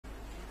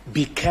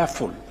be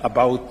careful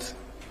about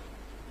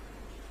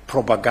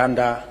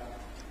propaganda,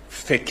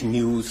 fake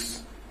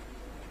news,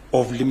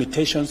 of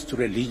limitations to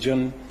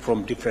religion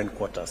from different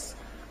quarters.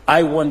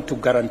 I want to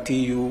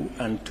guarantee you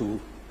and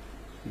to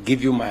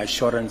give you my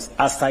assurance,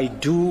 as I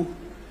do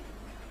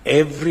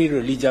every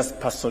religious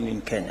person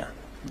in Kenya,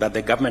 that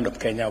the government of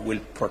Kenya will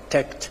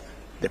protect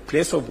the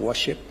place of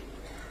worship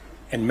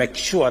and make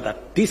sure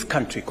that this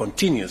country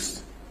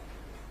continues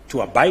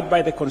to abide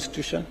by the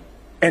Constitution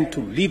and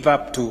to live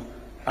up to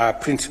our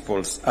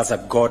principles as a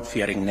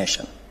God-fearing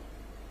nation.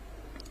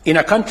 In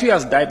a country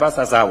as diverse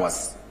as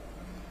ours,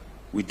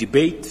 we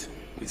debate,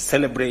 we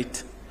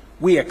celebrate,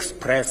 we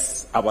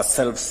express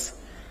ourselves,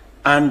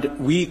 and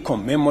we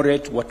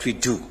commemorate what we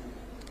do.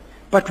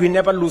 But we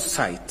never lose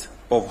sight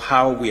of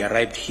how we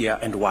arrived here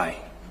and why.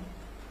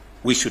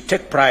 We should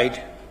take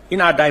pride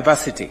in our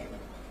diversity,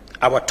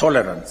 our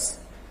tolerance,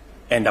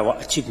 and our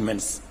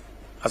achievements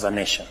as a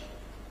nation.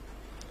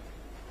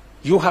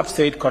 You have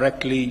said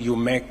correctly, you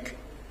make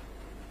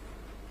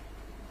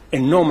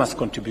enormous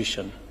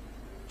contribution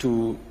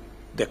to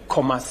the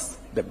commerce,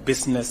 the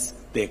business,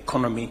 the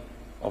economy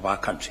of our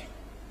country.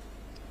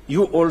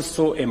 You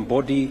also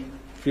embody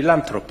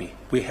philanthropy.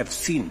 We have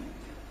seen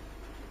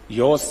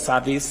your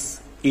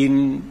service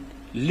in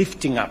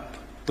lifting up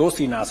those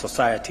in our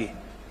society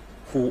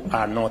who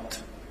are not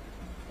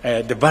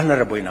the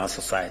vulnerable in our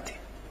society.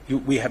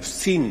 We have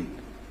seen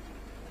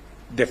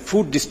the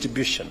food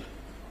distribution,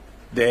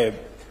 the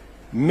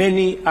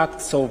many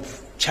acts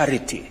of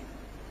charity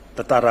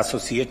that are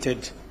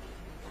associated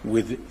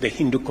with the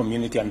Hindu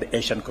community and the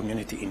Asian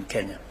community in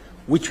Kenya,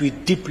 which we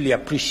deeply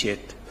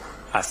appreciate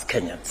as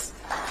Kenyans.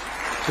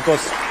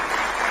 Because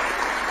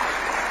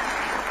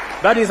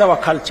that is our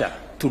culture,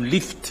 to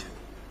lift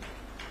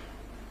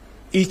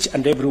each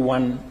and every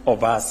one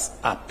of us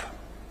up.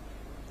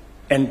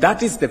 And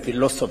that is the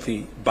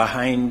philosophy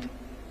behind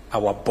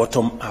our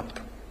bottom-up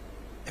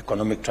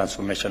economic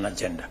transformation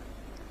agenda.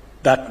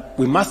 That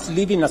we must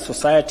live in a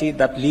society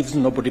that leaves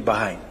nobody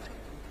behind.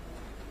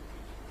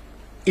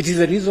 It is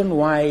the reason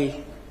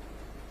why,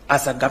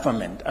 as a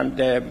government,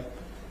 and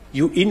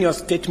you, in your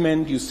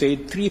statement, you say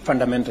three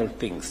fundamental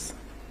things: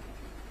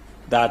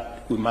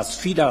 that we must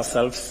feed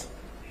ourselves,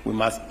 we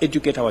must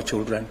educate our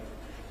children,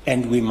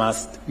 and we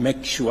must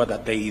make sure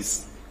that there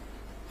is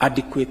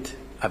adequate,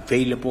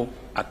 available,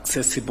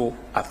 accessible,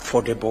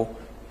 affordable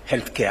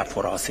health care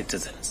for our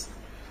citizens.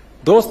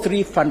 Those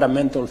three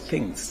fundamental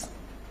things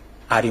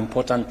are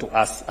important to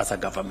us as a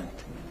government.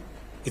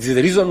 It is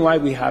the reason why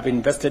we have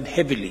invested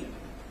heavily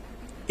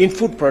in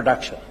food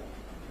production.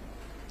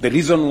 The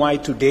reason why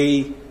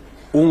today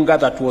unga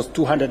that was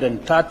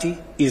 230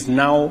 is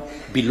now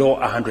below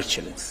 100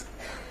 shillings.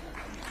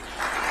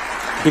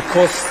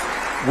 Because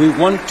we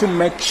want to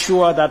make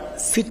sure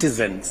that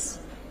citizens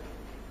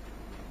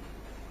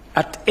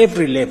at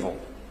every level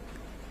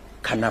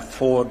can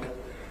afford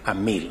a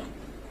meal.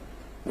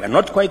 We are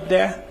not quite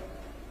there,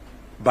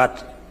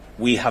 but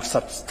we have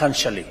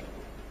substantially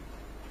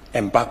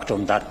embarked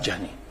on that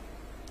journey.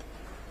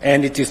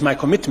 And it is my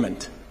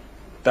commitment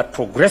that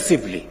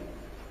progressively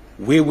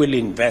we will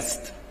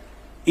invest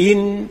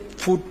in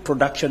food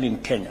production in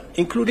Kenya,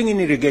 including in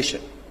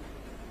irrigation.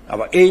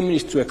 Our aim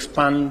is to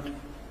expand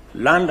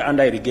land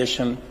under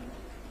irrigation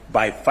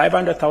by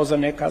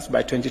 500,000 acres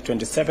by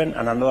 2027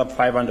 and another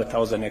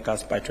 500,000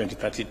 acres by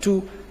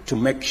 2032 to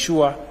make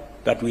sure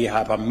that we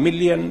have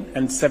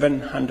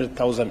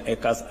 1,700,000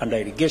 acres under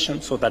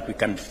irrigation so that we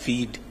can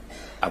feed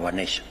our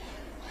nation.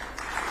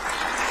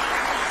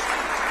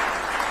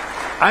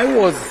 I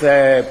was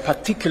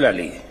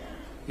particularly,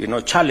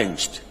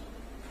 challenged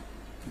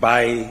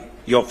by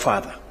your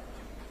father,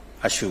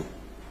 Ashu,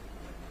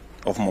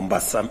 of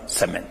Mombasa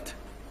Cement.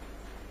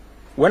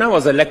 When I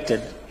was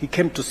elected, he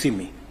came to see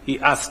me. He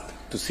asked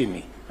to see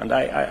me, and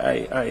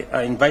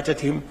I invited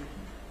him,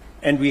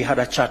 and we had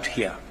a chat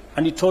here.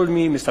 And he told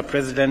me, Mr.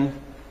 President,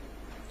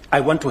 I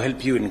want to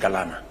help you in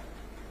Galana.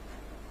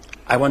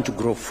 I want to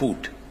grow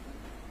food.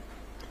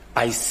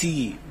 I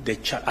see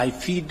I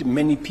feed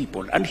many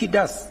people, and he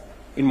does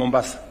in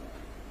Mombasa.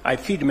 I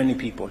feed many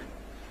people,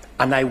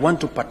 and I want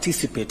to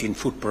participate in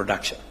food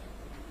production.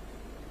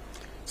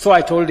 So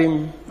I told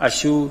him,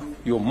 Ashu,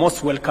 you're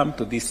most welcome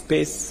to this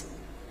space.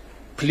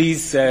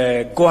 Please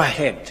go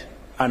ahead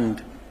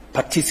and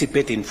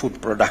participate in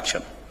food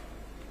production.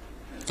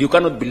 You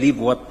cannot believe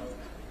what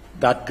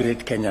that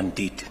great Kenyan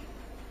did.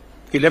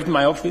 He left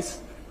my office,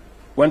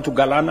 went to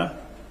Galana,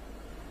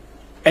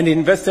 and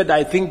invested,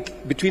 I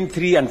think, between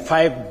 3 and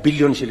 5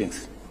 billion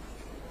shillings.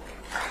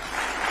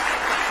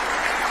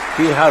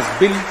 He has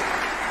built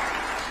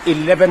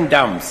 11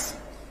 dams.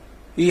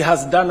 He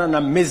has done an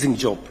amazing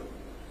job.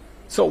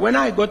 So when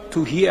I got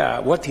to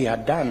hear what he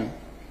had done,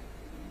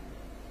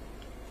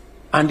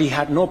 and he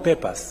had no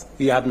papers,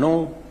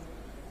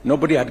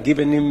 nobody had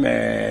given him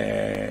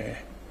a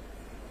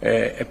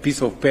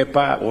piece of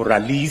paper or a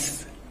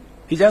lease.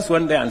 He just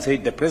went there and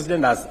said, the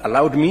president has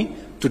allowed me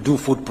to do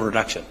food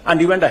production. And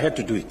he went ahead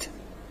to do it.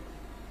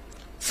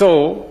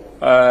 So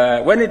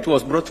when it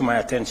was brought to my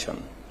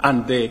attention,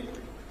 and the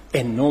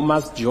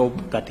enormous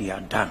job that he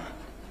had done.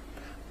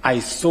 I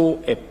saw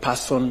a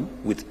person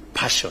with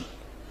passion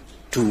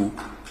to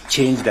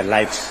change the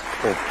lives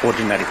of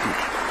ordinary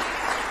people.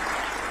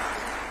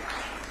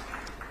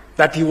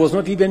 That he was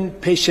not even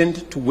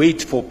patient to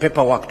wait for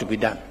paperwork to be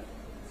done.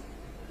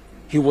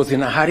 He was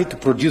in a hurry to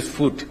produce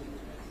food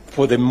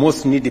for the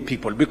most needy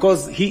people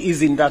because he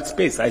is in that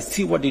space. I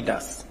see what he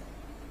does.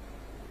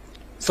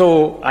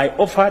 So I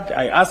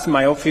asked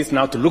my office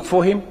now to look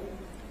for him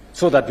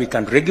so that we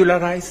can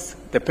regularize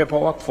the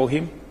paperwork for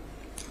him.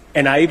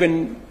 And I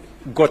even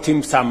got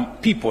him some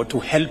people to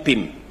help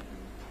him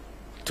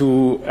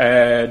to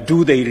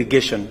do the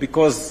irrigation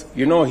because,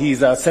 you know,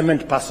 he's a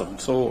cement person.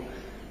 So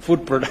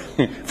food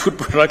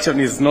production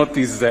is not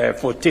his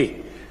forte.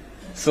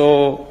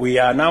 So we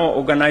are now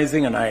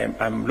organizing, and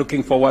I'm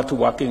looking forward to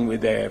working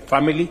with the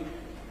family,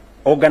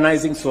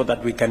 organizing so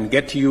that we can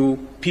get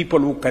you people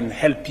who can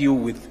help you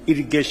with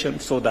irrigation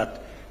so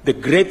that the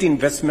great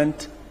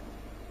investment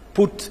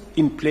put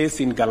in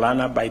place in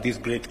Galana by this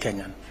great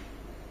Kenyan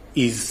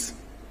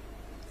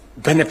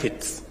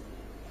benefits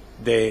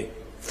the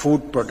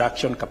food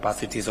production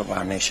capacities of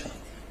our nation.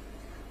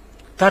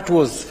 That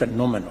was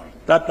phenomenal.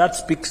 That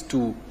speaks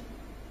to,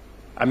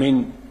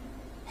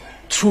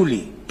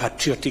 truly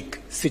patriotic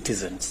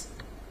citizens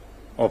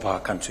of our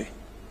country.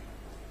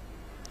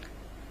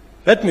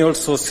 Let me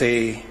also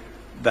say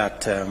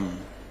that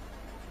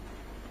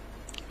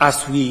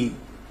as we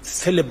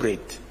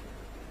celebrate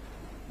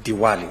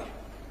Diwali,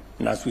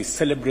 and as we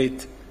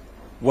celebrate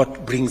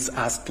what brings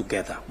us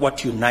together,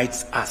 what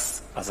unites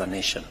us as a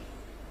nation,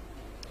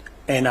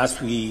 and as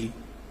we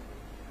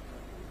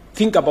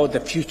think about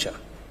the future,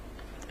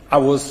 I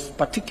was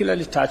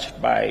particularly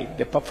touched by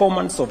the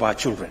performance of our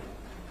children,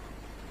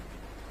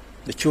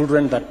 the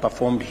children that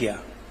performed here.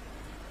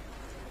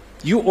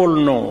 You all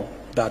know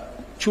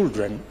that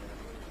children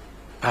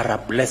are a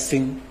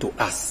blessing to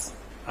us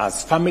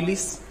as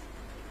families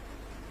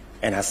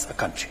and as a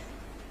country.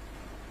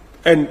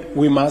 And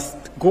we must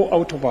go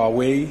out of our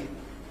way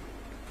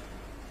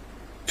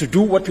to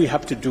do what we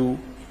have to do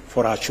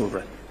for our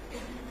children.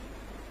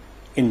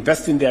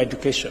 Invest in their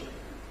education,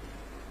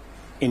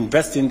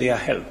 invest in their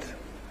health,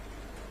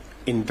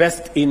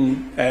 invest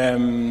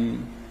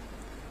in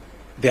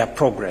their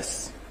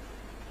progress.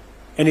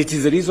 And it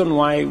is the reason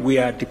why we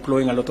are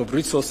deploying a lot of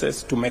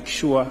resources to make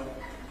sure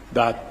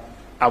that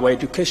our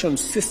education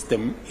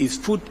system is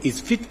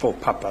fit for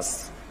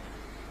purpose.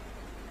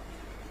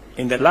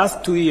 In the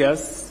last 2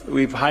 years,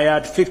 we've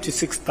hired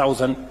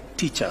 56,000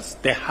 teachers,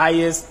 the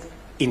highest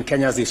in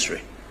Kenya's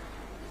history.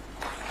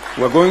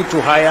 We're going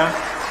to hire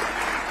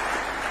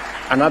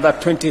another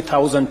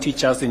 20,000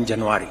 teachers in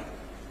January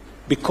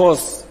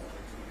because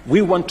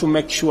we want to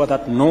make sure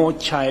that no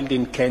child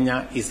in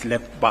Kenya is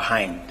left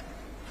behind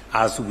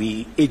as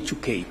we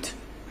educate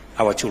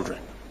our children.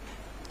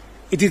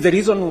 It is the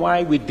reason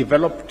why we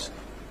developed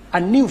a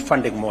new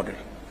funding model,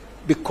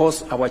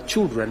 because our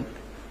children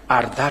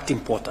are that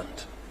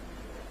important.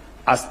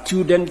 A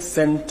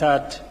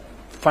student-centered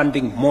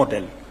funding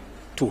model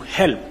to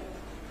help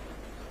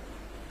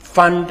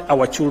fund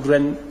our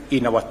children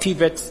in our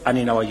TVETs and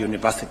in our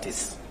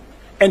universities,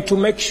 and to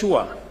make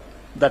sure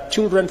that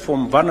children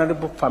from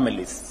vulnerable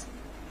families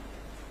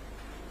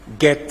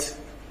get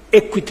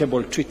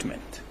equitable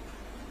treatment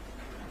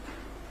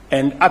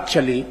and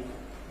actually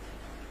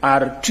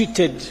are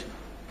treated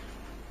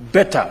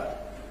better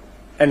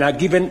and are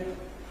given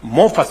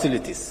more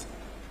facilities,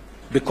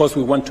 because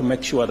we want to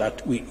make sure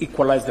that we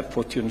equalize the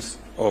fortunes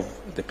of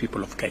the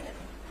people of Kenya.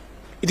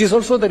 It is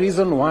also the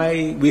reason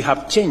why we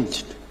have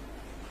changed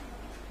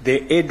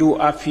the Edu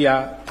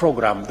Afya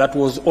program that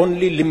was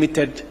only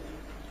limited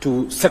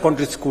to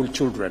secondary school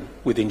children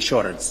with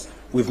insurance.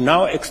 We've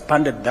now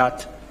expanded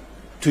that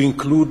to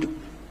include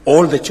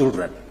all the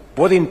children,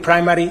 both in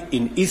primary,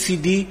 in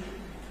ECD,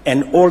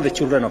 and all the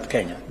children of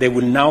Kenya. They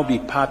will now be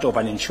part of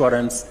an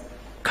insurance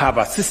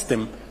cover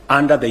system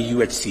under the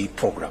UHC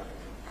program.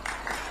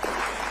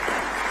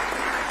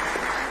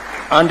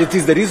 And it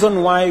is the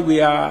reason why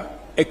we are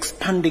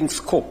expanding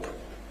scope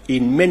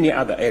in many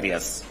other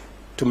areas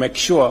to make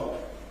sure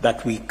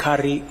that we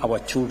carry our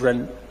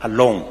children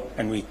along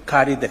and we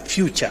carry the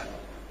future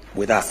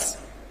with us,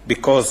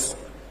 because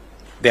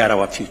they are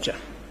our future.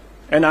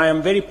 And I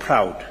am very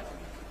proud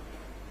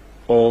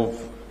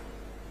of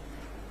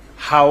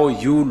how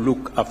you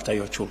look after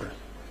your children.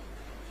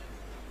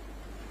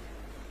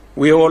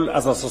 We all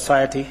as a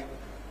society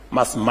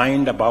must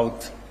mind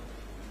about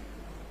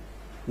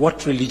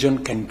what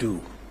religion can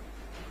do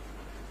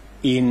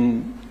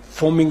in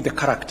forming the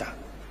character,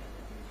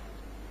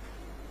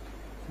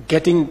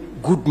 getting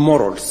good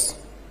morals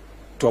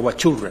to our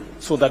children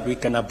so that we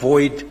can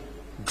avoid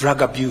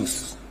drug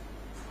abuse,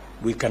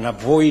 we can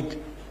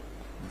avoid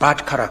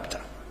bad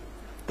character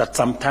that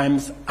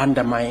sometimes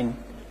undermine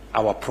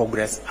our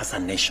progress as a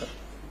nation.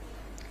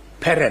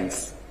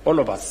 Parents, all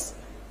of us,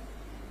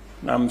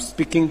 and I'm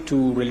speaking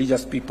to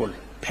religious people,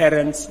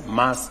 parents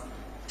must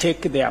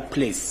take their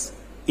place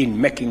in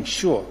making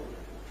sure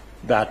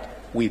that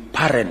we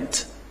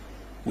parent,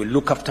 we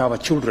look after our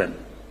children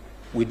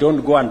We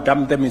don't go and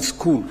dump them in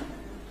school.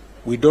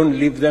 We don't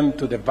leave them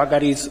to the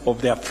vagaries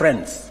of their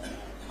friends.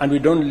 And we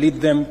don't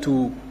leave them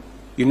to,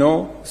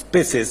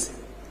 spaces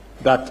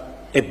that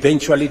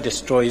eventually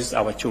destroys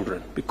our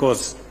children.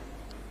 Because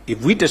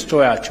if we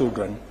destroy our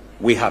children,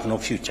 we have no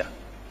future,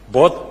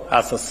 both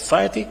as a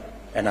society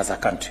and as a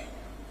country.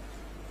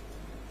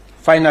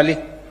 Finally,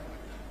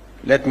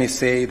 let me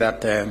say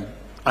that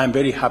I'm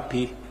very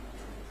happy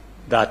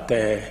that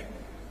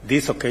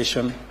this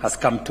occasion has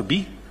come to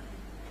be.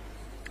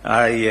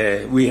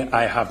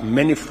 I have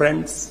many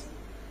friends.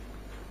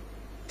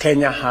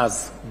 Kenya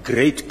has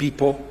great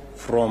people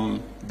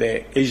from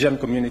the Asian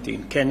community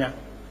in Kenya,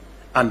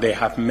 and they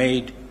have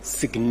made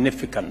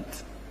significant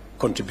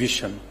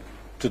contribution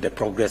to the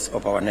progress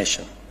of our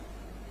nation.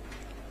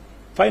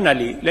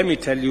 Finally, let me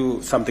tell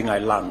you something I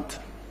learned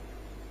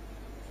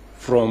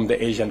from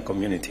the Asian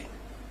community.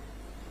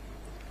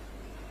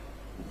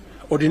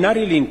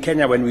 Ordinarily in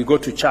Kenya, when we go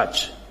to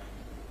church,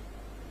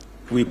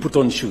 we put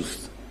on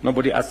shoes.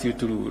 Nobody asks you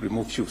to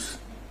remove shoes.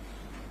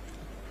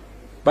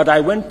 But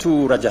I went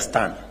to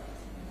Rajasthan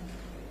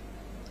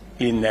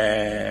in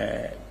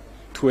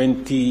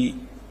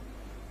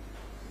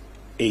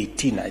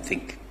 2018, I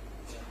think.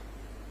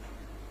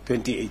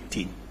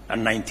 2018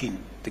 and 19,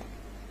 I think.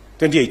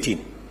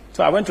 2018.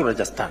 So I went to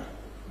Rajasthan.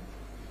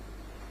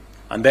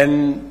 And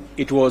then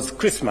it was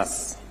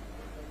Christmas,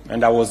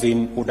 and I was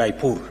in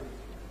Udaipur.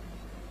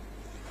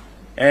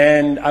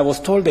 And I was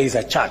told there is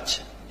a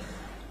church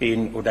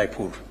in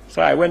Udaipur.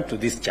 So I went to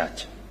this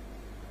church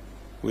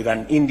with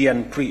an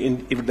Indian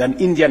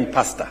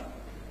pastor.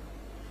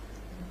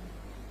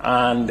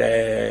 And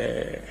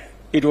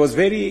it was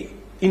very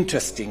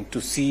interesting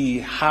to see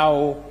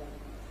how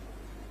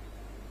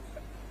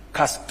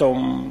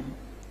custom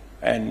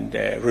and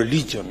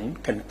religion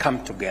can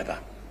come together.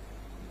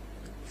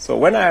 So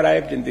when I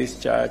arrived in this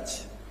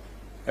church,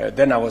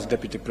 then I was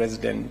deputy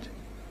president.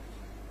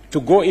 To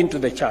go into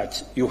the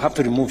church, you have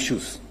to remove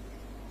shoes,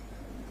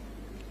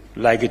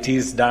 like it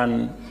is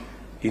done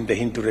in the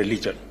Hindu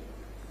religion.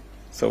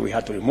 So we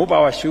had to remove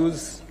our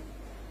shoes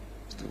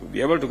to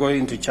be able to go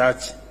into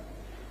church.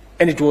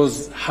 And it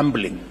was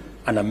humbling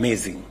and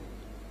amazing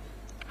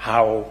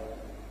how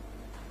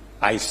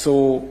I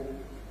saw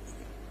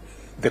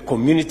the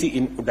community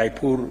in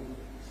Udaipur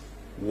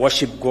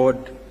worship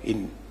God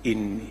in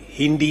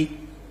Hindi,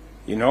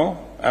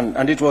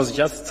 and it was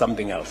just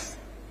something else.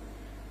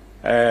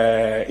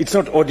 It's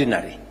not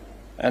ordinary.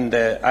 And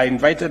I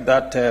invited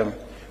that,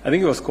 I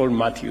think it was called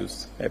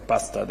Matthews, a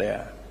pastor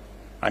there,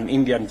 an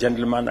Indian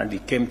gentleman, and he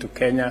came to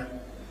Kenya,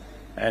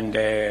 and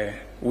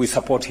we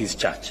support his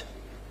church.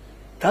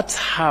 That's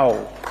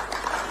how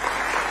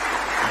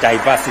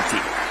diversity,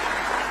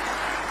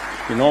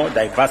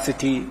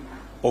 diversity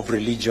of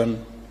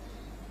religion,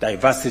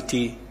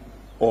 diversity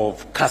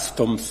of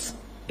customs,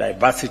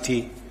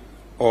 diversity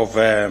of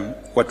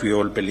what we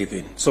all believe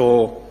in.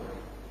 So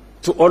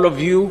to all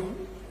of you,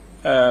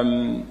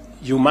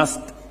 you must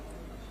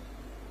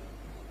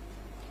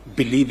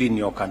believe in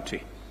your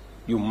country.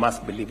 You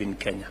must believe in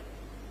Kenya.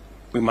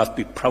 We must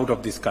be proud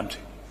of this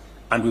country,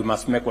 and we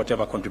must make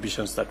whatever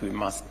contributions that we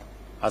must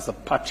as a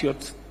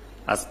patriot,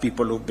 as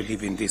people who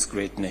believe in this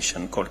great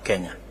nation called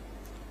Kenya.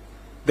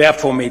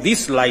 Therefore, may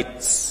these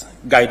lights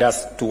guide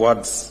us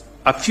towards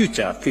a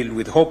future filled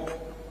with hope,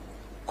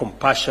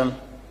 compassion,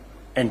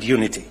 and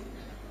unity.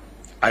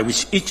 I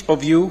wish each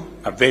of you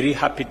a very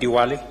happy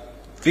Diwali,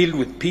 filled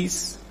with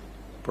peace,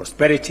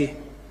 prosperity,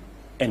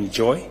 and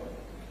joy.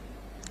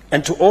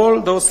 And to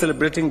all those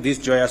celebrating this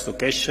joyous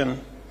occasion,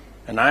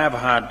 and I have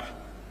heard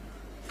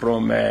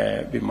from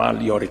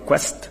Bimal your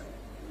request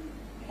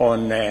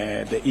on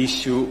the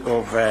issue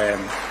of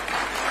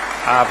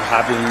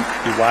having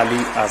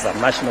Diwali as a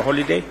national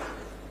holiday.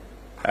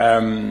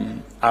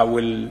 I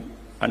will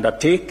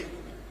undertake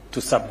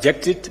to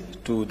subject it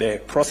to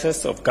the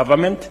process of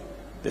government.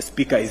 The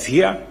Speaker is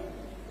here.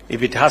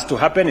 If it has to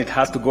happen, it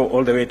has to go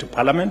all the way to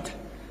Parliament.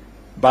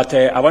 But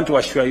I want to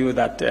assure you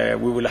that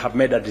we will have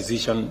made a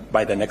decision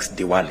by the next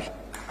Diwali.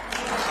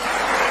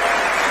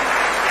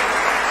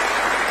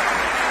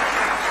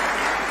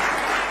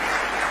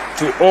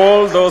 To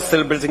all those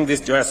celebrating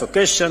this joyous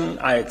occasion,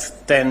 I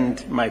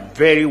extend my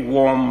very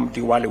warm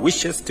Diwali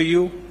wishes to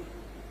you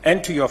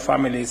and to your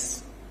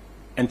families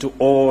and to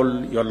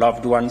all your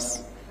loved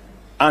ones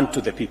and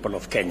to the people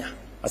of Kenya.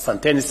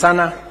 Asanteni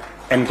sana,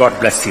 and God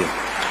bless you.